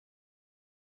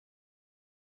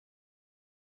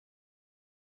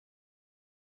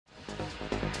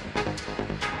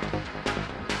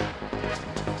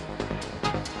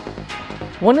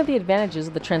One of the advantages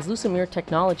of the translucent mirror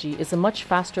technology is a much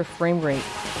faster frame rate.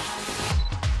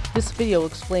 This video will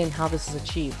explain how this is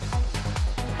achieved.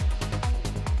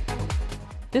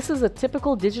 This is a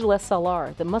typical digital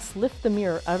SLR that must lift the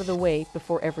mirror out of the way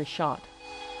before every shot.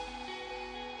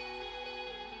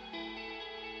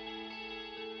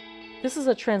 This is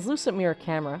a translucent mirror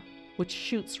camera which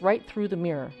shoots right through the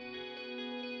mirror.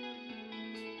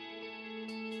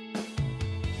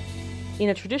 In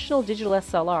a traditional digital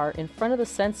SLR, in front of the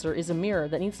sensor is a mirror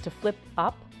that needs to flip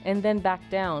up and then back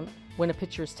down when a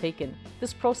picture is taken.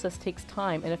 This process takes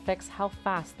time and affects how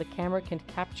fast the camera can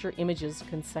capture images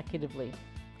consecutively.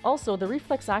 Also, the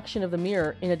reflex action of the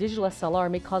mirror in a digital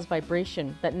SLR may cause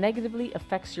vibration that negatively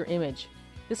affects your image.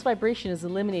 This vibration is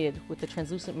eliminated with the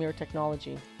translucent mirror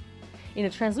technology. In a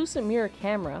translucent mirror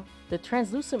camera, the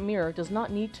translucent mirror does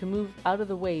not need to move out of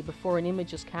the way before an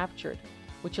image is captured,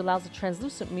 which allows the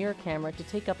translucent mirror camera to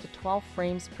take up to 12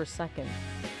 frames per second.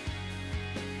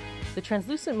 The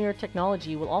translucent mirror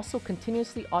technology will also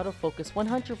continuously autofocus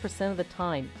 100% of the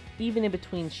time, even in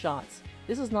between shots.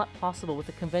 This is not possible with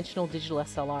a conventional digital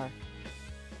SLR.